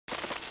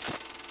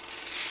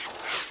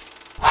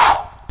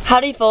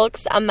Howdy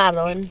folks, I'm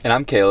Madeline. And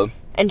I'm Caleb.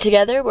 And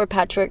together we're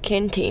Patchwork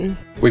Canteen.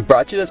 We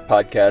brought you this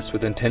podcast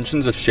with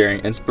intentions of sharing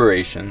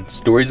inspiration,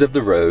 stories of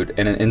the road,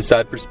 and an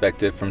inside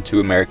perspective from two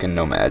American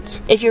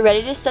nomads. If you're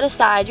ready to set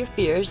aside your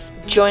fears,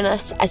 join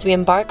us as we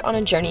embark on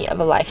a journey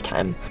of a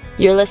lifetime.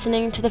 You're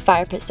listening to the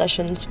Fire Pit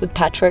Sessions with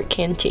Patchwork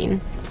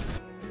Canteen.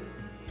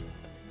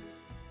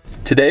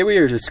 Today we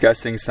are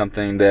discussing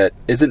something that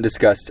isn't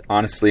discussed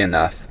honestly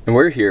enough, and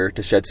we're here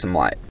to shed some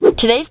light.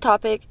 Today's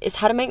topic is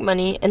how to make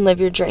money and live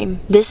your dream.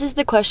 This is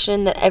the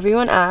question that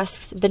everyone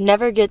asks but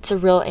never gets a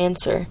real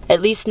answer,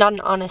 at least not an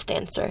honest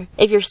answer.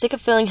 If you're sick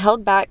of feeling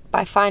held back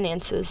by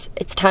finances,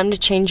 it's time to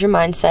change your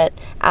mindset,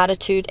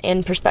 attitude,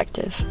 and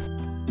perspective.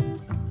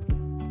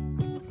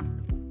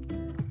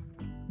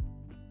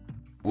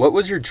 What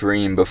was your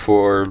dream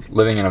before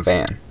living in a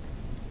van?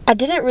 I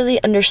didn't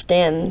really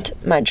understand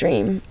my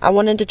dream. I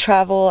wanted to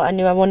travel. I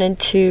knew I wanted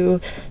to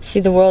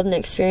see the world and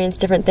experience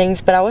different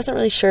things, but I wasn't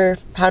really sure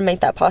how to make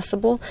that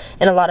possible.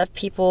 And a lot of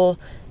people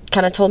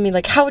kind of told me,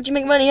 like, how would you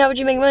make money? How would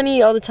you make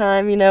money? All the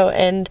time,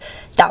 and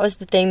that was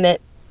the thing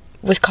that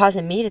was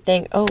causing me to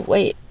think, oh,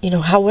 wait,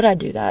 how would I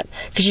do that?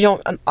 Because you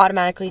don't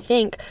automatically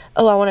think,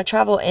 oh, I want to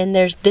travel and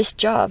there's this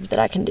job that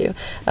I can do.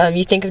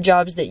 You think of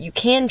jobs that you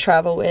can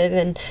travel with,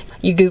 and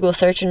you Google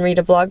search and read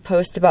a blog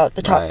post about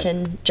the top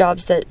 10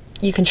 jobs that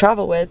you can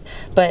travel with,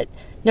 but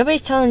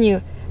nobody's telling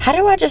you, how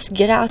do I just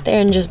get out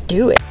there and just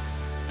do it?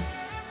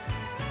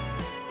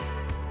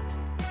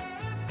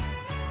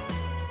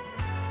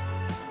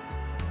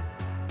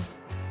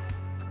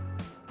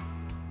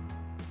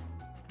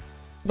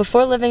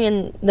 Before living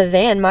in the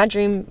van, my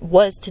dream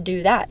was to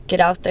do that. Get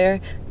out there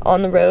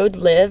on the road,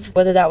 live,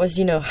 whether that was,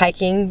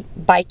 hiking,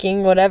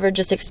 biking, whatever,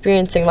 just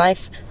experiencing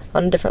life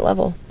on a different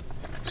level.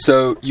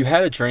 So you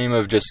had a dream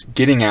of just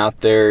getting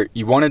out there.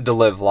 You wanted to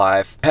live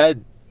life.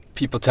 Had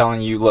people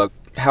telling you, look,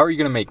 how are you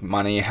going to make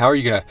money? How are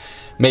you going to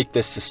make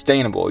this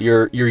sustainable?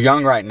 You're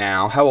young right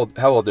now. How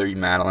old are you,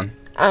 Madeline?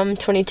 I'm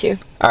 22.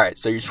 All right,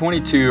 so you're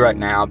 22 right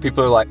now.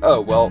 People are like, oh,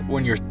 well,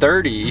 when you're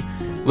 30,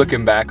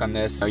 looking back on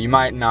this, you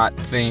might not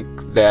think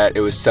that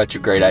it was such a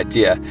great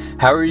idea.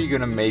 How are you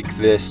going to make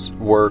this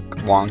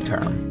work long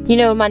term?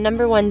 My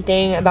number one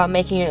thing about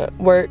making it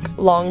work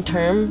long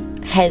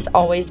term has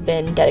always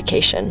been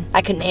dedication.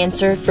 I couldn't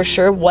answer for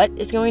sure what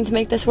is going to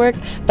make this work,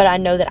 but I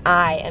know that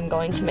I am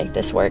going to make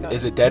this work.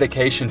 Is it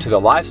dedication to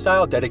the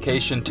lifestyle,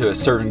 dedication to a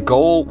certain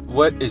goal?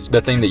 What is the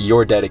thing that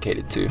you're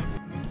dedicated to?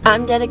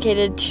 I'm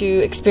dedicated to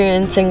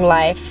experiencing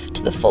life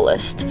to the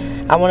fullest.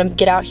 I want to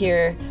get out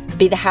here,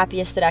 be the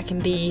happiest that I can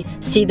be,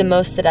 see the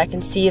most that I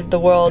can see of the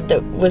world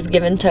that was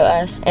given to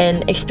us,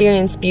 and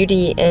experience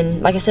beauty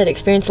and, like I said,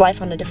 experience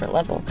life on a different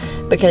level.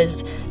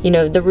 Because,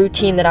 the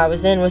routine that I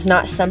was in was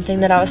not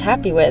something that I was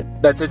happy with.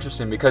 That's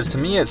interesting, because to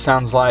me it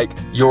sounds like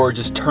you're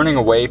just turning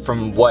away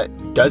from what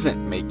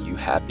doesn't make you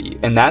happy,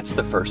 and that's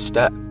the first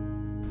step.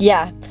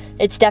 Yeah,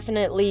 it's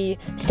definitely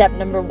step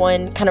number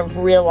one, kind of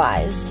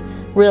realize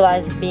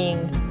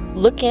being,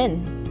 look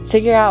in,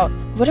 figure out,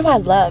 what do I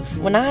love?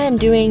 When I am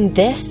doing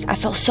this, I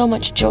feel so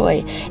much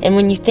joy. And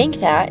when you think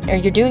that, or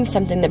you're doing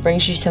something that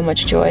brings you so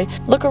much joy,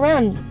 look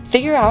around,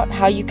 figure out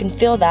how you can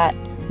feel that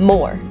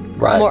more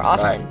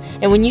often. Right.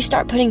 And when you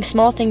start putting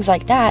small things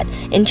like that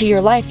into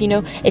your life,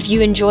 if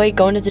you enjoy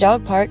going to the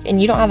dog park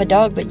and you don't have a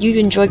dog, but you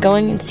enjoy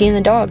going and seeing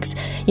the dogs,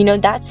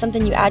 that's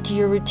something you add to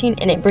your routine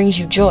and it brings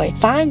you joy.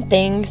 Find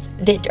things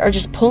that are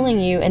just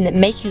pulling you and that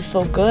make you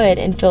feel good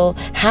and feel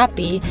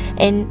happy,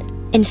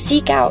 and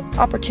seek out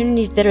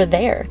opportunities that are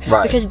there.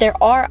 Right. Because there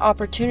are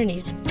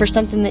opportunities for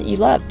something that you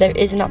love. There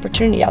is an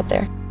opportunity out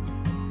there.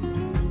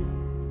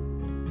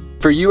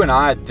 For you and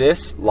I,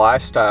 this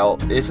lifestyle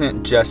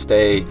isn't just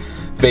a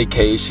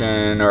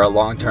vacation or a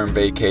long-term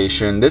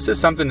vacation. This is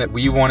something that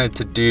we wanted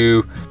to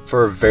do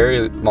for a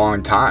very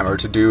long time, or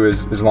to do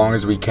as long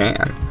as we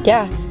can.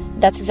 Yeah.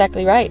 That's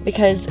exactly right,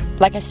 because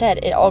like I said,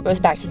 it all goes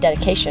back to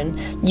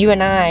dedication. You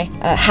and I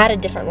had a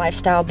different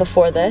lifestyle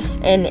before this,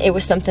 and it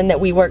was something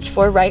that we worked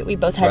for, right? We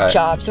both had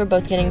jobs, we're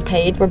both getting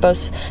paid, we're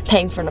both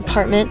paying for an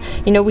apartment.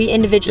 We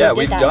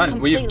individually did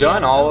that. We've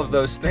done all of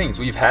those things.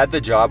 We've had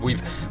the job,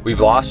 we've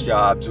lost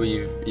jobs,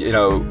 we've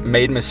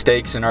made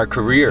mistakes in our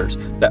careers.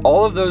 That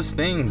all of those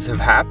things have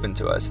happened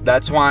to us.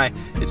 That's why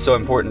it's so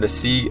important to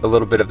see a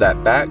little bit of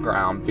that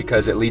background,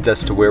 because it leads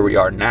us to where we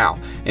are now,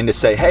 and to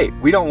say, hey,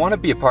 we don't want to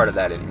be a part of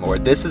that anymore.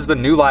 This is the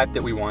new life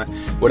that we want.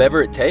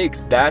 Whatever it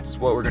takes, that's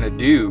what we're going to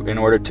do in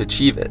order to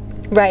achieve it.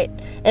 Right.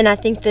 And I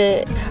think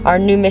that our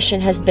new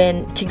mission has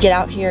been to get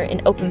out here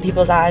and open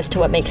people's eyes to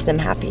what makes them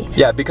happy.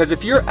 Yeah, because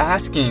if you're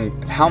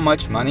asking how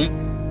much money,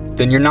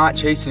 then you're not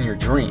chasing your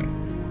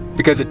dream,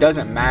 because it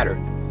doesn't matter.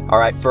 All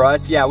right, for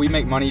us, yeah, we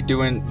make money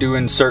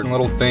doing certain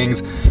little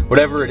things,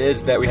 whatever it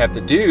is that we have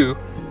to do.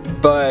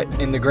 But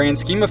in the grand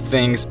scheme of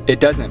things, it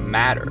doesn't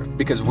matter,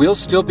 because we'll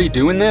still be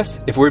doing this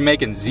if we're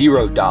making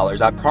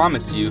 $0. I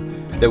promise you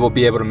that we'll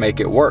be able to make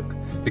it work,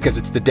 because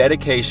it's the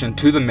dedication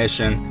to the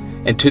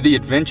mission and to the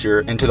adventure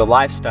and to the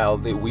lifestyle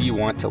that we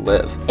want to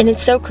live. And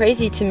it's so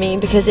crazy to me,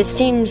 because it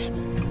seems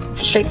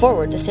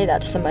straightforward to say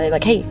that to somebody,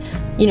 like, hey,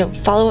 you know,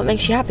 follow what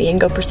makes you happy and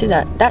go pursue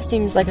that. That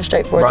seems like a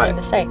straightforward thing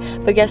to say.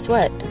 But guess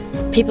what?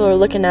 People are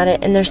looking at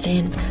it and they're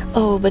saying,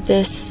 oh, but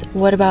this,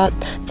 what about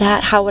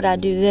that? How would I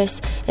do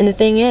this? And the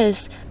thing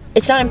is,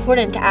 it's not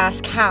important to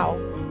ask how.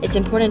 It's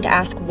important to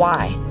ask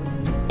why.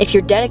 If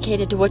you're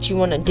dedicated to what you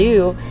want to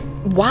do,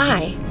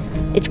 why?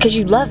 It's because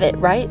you love it,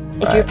 right?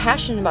 If you're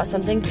passionate about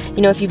something,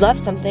 you know, if you love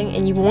something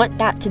and you want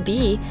that to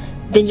be,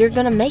 then you're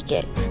gonna make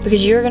it,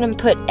 because you're gonna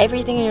put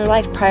everything in your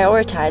life,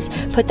 prioritize,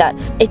 put that.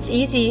 It's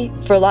easy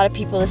for a lot of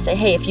people to say,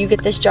 hey, if you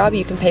get this job,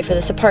 you can pay for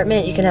this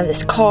apartment, you can have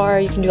this car,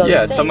 you can do all these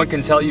things. Yeah, someone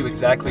can tell you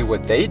exactly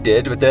what they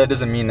did, but that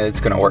doesn't mean that it's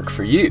gonna work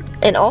for you.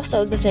 And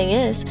also, the thing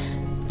is,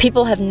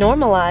 people have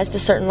normalized a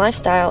certain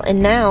lifestyle,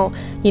 and now,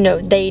 you know,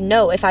 they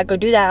know if I go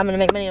do that, I'm gonna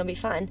make money, it'll be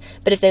fine.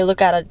 But if they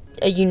look at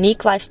a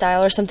unique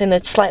lifestyle or something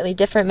that's slightly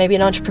different, maybe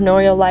an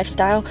entrepreneurial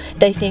lifestyle,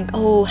 they think,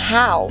 oh,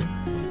 how?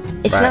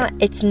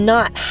 It's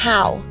not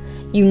how.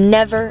 You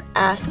never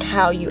ask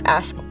how, you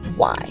ask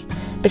why.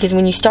 Because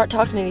when you start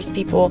talking to these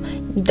people,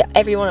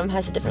 every one of them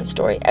has a different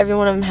story. Every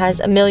one of them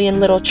has a million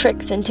little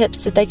tricks and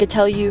tips that they could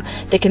tell you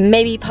that can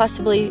maybe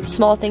possibly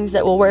small things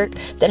that will work,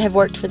 that have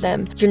worked for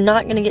them. You're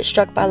not going to get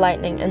struck by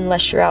lightning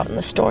unless you're out in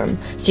the storm.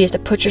 So you have to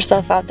put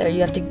yourself out there.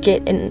 You have to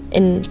get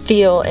and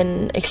feel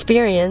and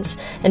experience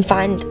and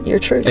find your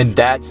truth. And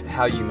that's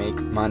how you make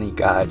money,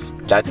 guys.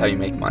 That's how you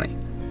make money.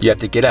 You have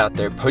to get out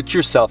there, put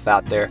yourself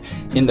out there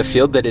in the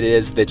field that it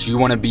is that you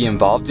want to be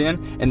involved in,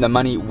 and the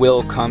money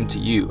will come to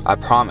you, I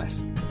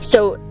promise.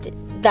 So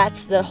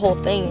that's the whole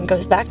thing it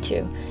goes back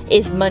to.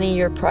 Is money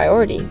your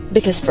priority?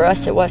 Because for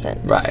us it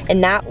wasn't. Right.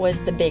 And that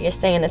was the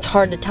biggest thing. And it's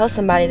hard to tell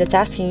somebody that's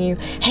asking you,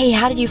 hey,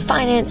 how do you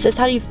finance this?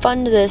 How do you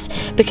fund this?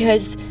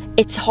 Because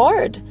it's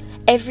hard.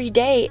 Every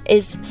day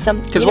is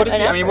something. Because what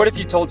if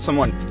you told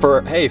someone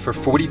for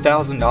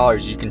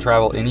 $40,000 you can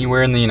travel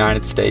anywhere in the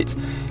United States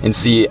and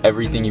see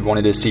everything you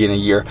wanted to see in a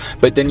year,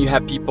 but then you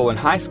have people in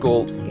high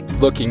school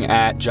looking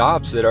at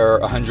jobs that are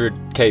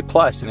 100K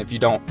plus, and if you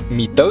don't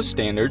meet those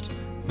standards,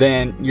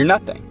 then you're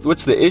nothing.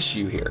 What's the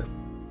issue here?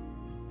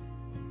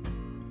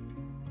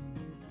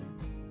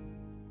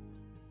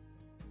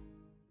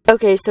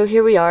 Okay, so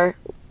here we are.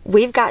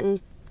 We've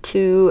gotten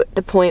to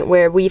the point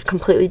where we've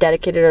completely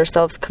dedicated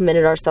ourselves,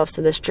 committed ourselves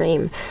to this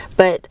dream.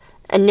 But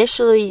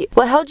initially,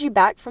 what held you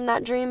back from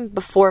that dream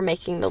before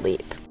making the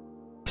leap?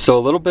 So a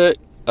little bit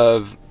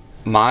of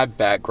my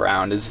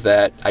background is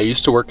that I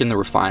used to work in the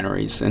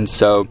refineries, and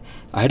so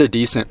I had a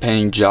decent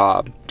paying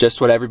job.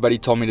 Just what everybody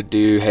told me to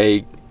do.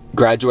 Hey,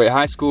 graduate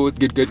high school with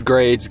good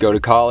grades, go to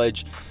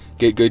college,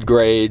 get good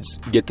grades,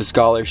 get the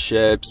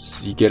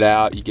scholarships, you get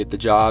out, you get the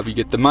job, you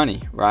get the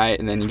money, right?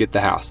 And then you get the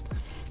house.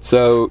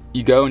 So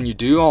you go and you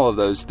do all of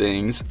those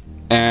things,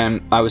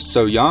 and I was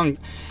so young,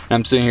 and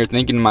I'm sitting here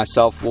thinking to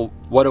myself, well,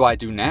 what do I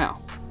do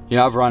now? You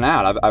know, I've run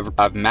out,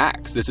 I've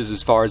maxed, this is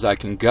as far as I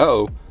can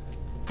go,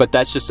 but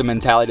that's just a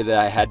mentality that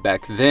I had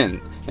back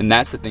then, and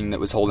that's the thing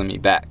that was holding me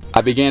back. I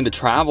began to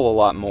travel a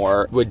lot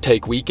more, would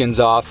take weekends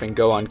off and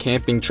go on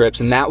camping trips,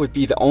 and that would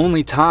be the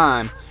only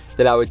time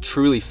that I would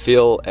truly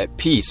feel at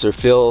peace or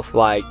feel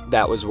like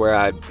that was where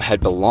I had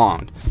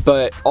belonged.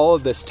 But all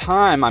of this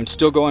time, I'm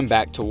still going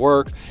back to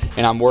work,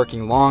 and I'm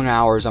working long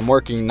hours, I'm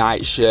working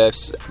night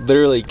shifts,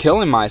 literally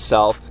killing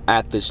myself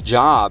at this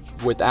job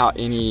without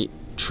any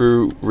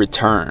true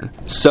return.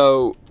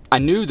 So I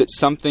knew that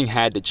something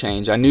had to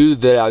change. I knew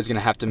that I was gonna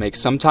have to make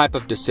some type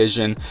of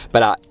decision,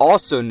 but I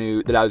also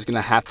knew that I was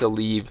gonna have to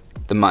leave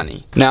the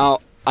money. Now,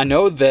 I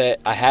know that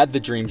I had the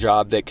dream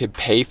job that could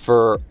pay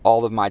for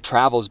all of my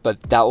travels,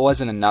 but that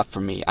wasn't enough for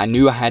me. I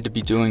knew I had to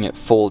be doing it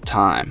full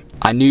time.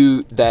 I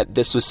knew that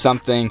this was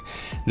something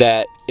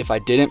that if I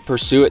didn't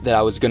pursue it, that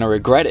I was gonna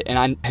regret it. And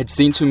I had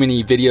seen too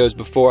many videos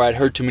before, I'd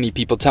heard too many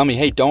people tell me,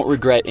 hey, don't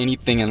regret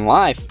anything in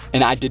life.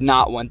 And I did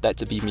not want that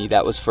to be me,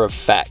 that was for a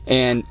fact.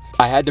 And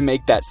I had to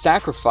make that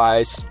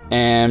sacrifice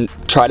and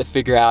try to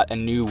figure out a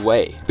new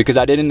way, because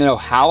I didn't know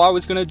how I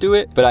was gonna do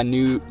it, but I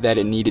knew that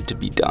it needed to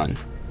be done.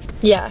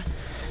 Yeah.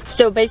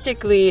 So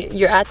basically,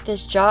 you're at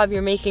this job,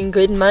 you're making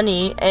good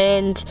money,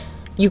 and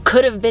you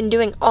could have been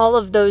doing all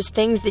of those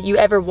things that you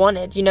ever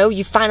wanted. You know,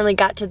 you finally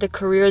got to the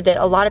career that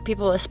a lot of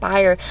people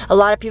aspire. A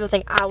lot of people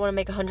think, I want to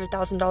make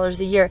 $100,000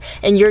 a year,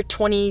 and you're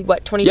 22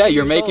 Yeah,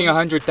 you're making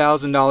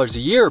 $100,000 a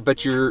year,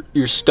 but you're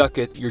stuck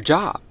at your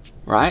job,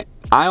 right?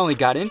 I only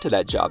got into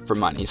that job for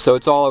money, so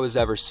it's all I was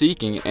ever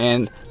seeking,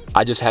 and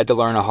I just had to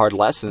learn a hard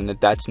lesson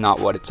that that's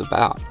not what it's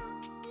about.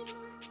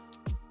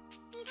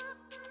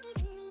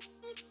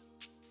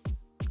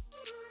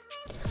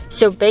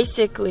 So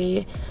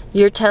basically,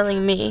 you're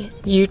telling me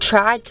you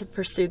tried to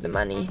pursue the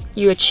money,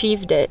 you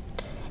achieved it,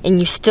 and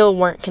you still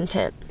weren't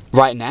content.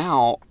 Right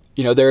now,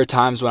 you know, there are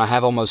times when I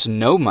have almost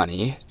no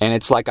money, and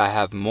it's like I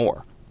have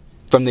more.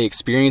 From the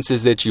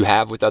experiences that you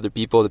have with other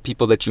people, the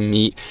people that you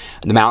meet,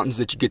 the mountains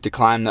that you get to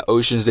climb, the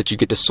oceans that you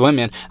get to swim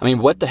in. I mean,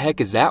 what the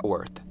heck is that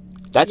worth?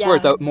 That's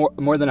worth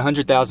more than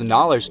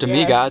 $100,000 to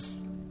me, guys.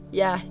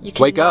 Yeah, you cannot,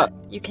 wake up.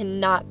 You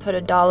cannot put a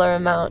dollar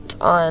amount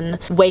on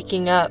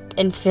waking up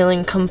and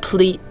feeling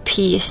complete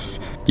peace.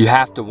 You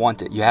have to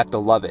want it. You have to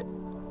love it.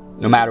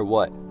 no matter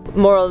what.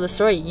 Moral of the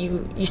story,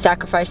 you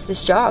sacrificed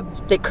this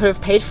job that could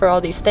have paid for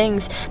all these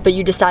things, but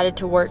you decided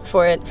to work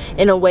for it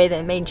in a way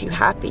that made you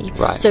happy.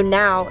 Right. So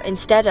now,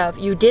 instead of,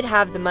 you did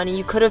have the money,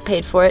 you could have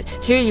paid for it,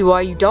 here you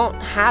are, you don't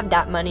have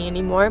that money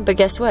anymore, but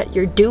guess what?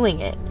 You're doing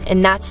it.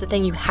 And that's the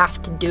thing, you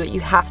have to do it.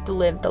 You have to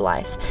live the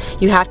life.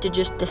 You have to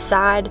just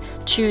decide,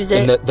 choose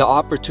it. And the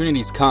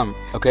opportunities come,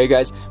 okay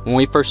guys? When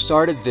we first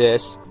started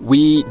this,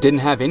 we didn't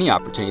have any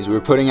opportunities. We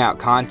were putting out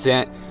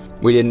content.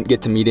 We didn't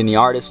get to meet any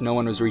artists, no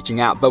one was reaching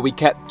out, but we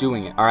kept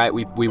doing it, all right?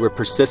 We were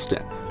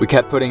persistent. We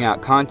kept putting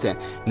out content.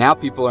 Now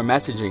people are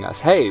messaging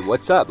us, hey,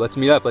 what's up? Let's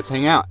meet up, let's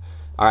hang out.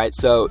 All right,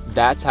 so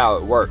that's how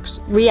it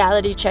works.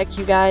 Reality check,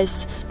 you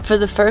guys. For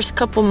the first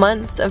couple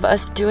months of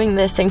us doing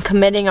this and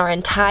committing our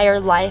entire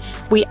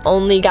life, we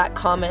only got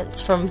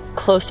comments from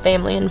close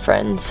family and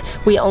friends.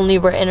 We only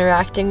were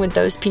interacting with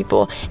those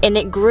people, and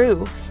it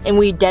grew, and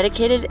we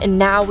dedicated, and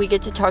now we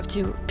get to talk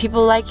to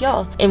people like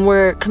y'all, and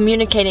we're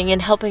communicating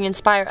and helping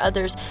inspire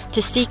others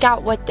to seek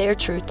out what their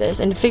truth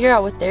is and figure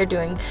out what they're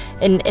doing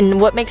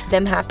and what makes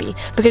them happy.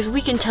 Because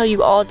we can tell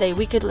you all day,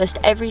 we could list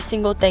every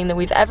single thing that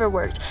we've ever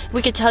worked.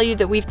 We could tell you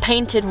that we've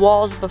painted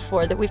walls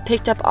before, that we've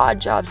picked up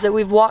odd jobs, that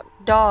we've walked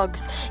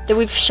dogs, that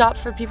we've shopped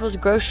for people's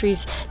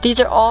groceries. These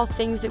are all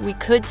things that we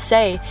could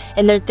say,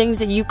 and they're things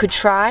that you could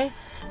try,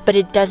 but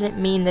it doesn't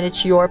mean that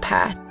it's your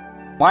path.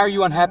 Why are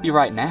you unhappy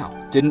right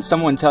now? Didn't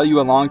someone tell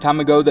you a long time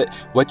ago that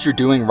what you're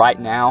doing right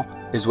now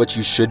is what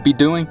you should be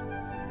doing?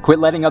 Quit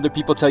letting other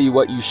people tell you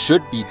what you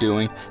should be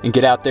doing and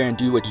get out there and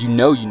do what you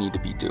know you need to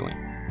be doing.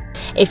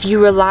 If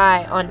you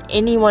rely on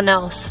anyone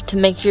else to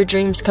make your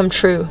dreams come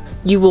true,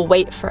 you will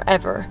wait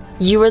forever.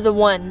 You are the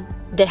one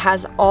that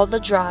has all the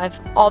drive,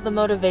 all the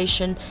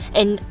motivation,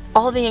 and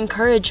all the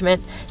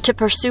encouragement to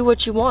pursue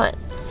what you want.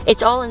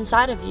 It's all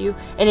inside of you,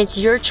 and it's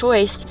your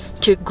choice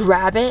to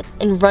grab it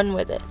and run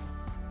with it.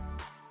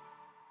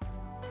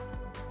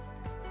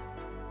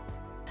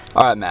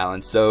 All right,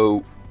 Madeline,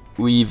 so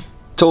we've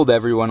told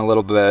everyone a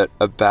little bit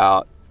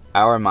about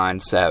our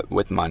mindset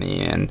with money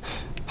and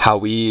how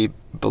we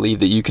believe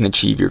that you can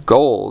achieve your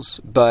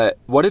goals, but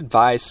what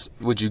advice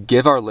would you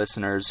give our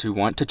listeners who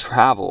want to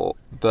travel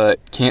but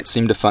can't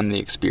seem to fund the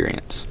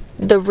experience?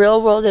 The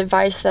real world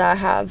advice that I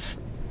have,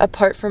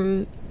 apart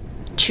from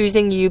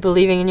choosing you,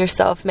 believing in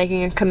yourself,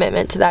 making a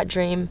commitment to that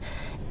dream,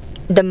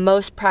 the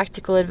most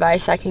practical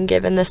advice I can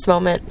give in this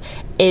moment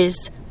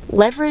is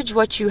leverage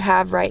what you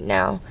have right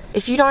now.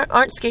 If you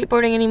aren't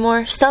skateboarding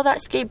anymore, sell that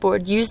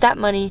skateboard. Use that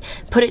money,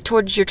 put it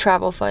towards your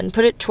travel fund,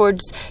 put it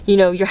towards,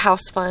 your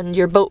house fund,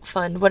 your boat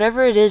fund,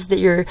 whatever it is that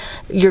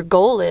your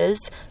goal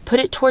is, put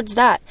it towards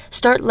that.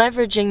 Start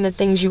leveraging the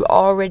things you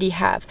already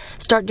have.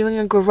 Start doing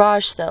a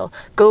garage sale.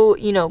 Go,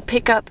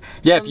 pick up.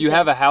 Yeah, if you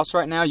have a house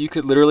right now, you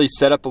could literally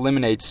set up a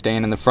lemonade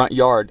stand in the front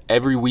yard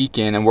every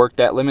weekend and work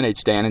that lemonade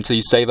stand until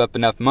you save up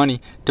enough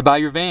money to buy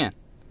your van.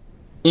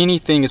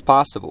 Anything is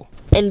possible.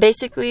 And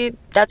basically,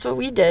 that's what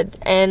we did.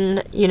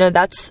 And,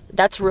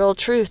 that's real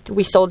truth.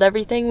 We sold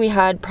everything. We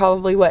had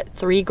probably,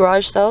 3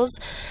 garage sales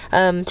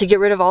to get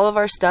rid of all of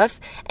our stuff.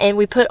 And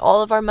we put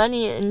all of our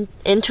money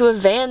into a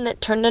van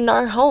that turned into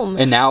our home.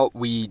 And now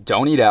we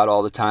don't eat out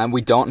all the time.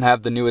 We don't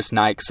have the newest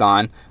Nikes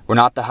on. We're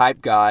not the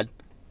hype god,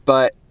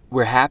 but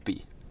we're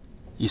happy.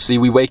 You see,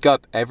 we wake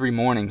up every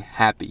morning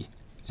happy.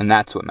 And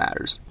that's what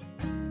matters.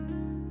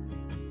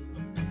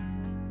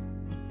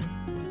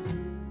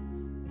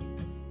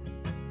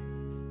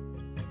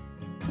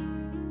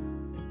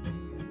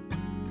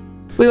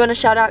 We want to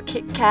shout out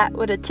Kit Kat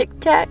with a Tic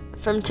Tac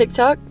from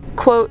TikTok.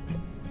 Quote,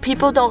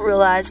 "People don't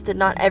realize that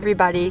not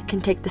everybody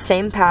can take the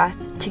same path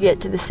to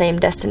get to the same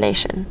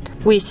destination."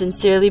 We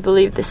sincerely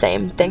believe the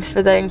same. Thanks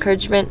for the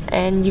encouragement,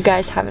 and you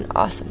guys have an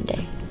awesome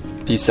day.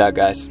 Peace out,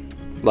 guys.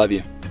 Love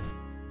you.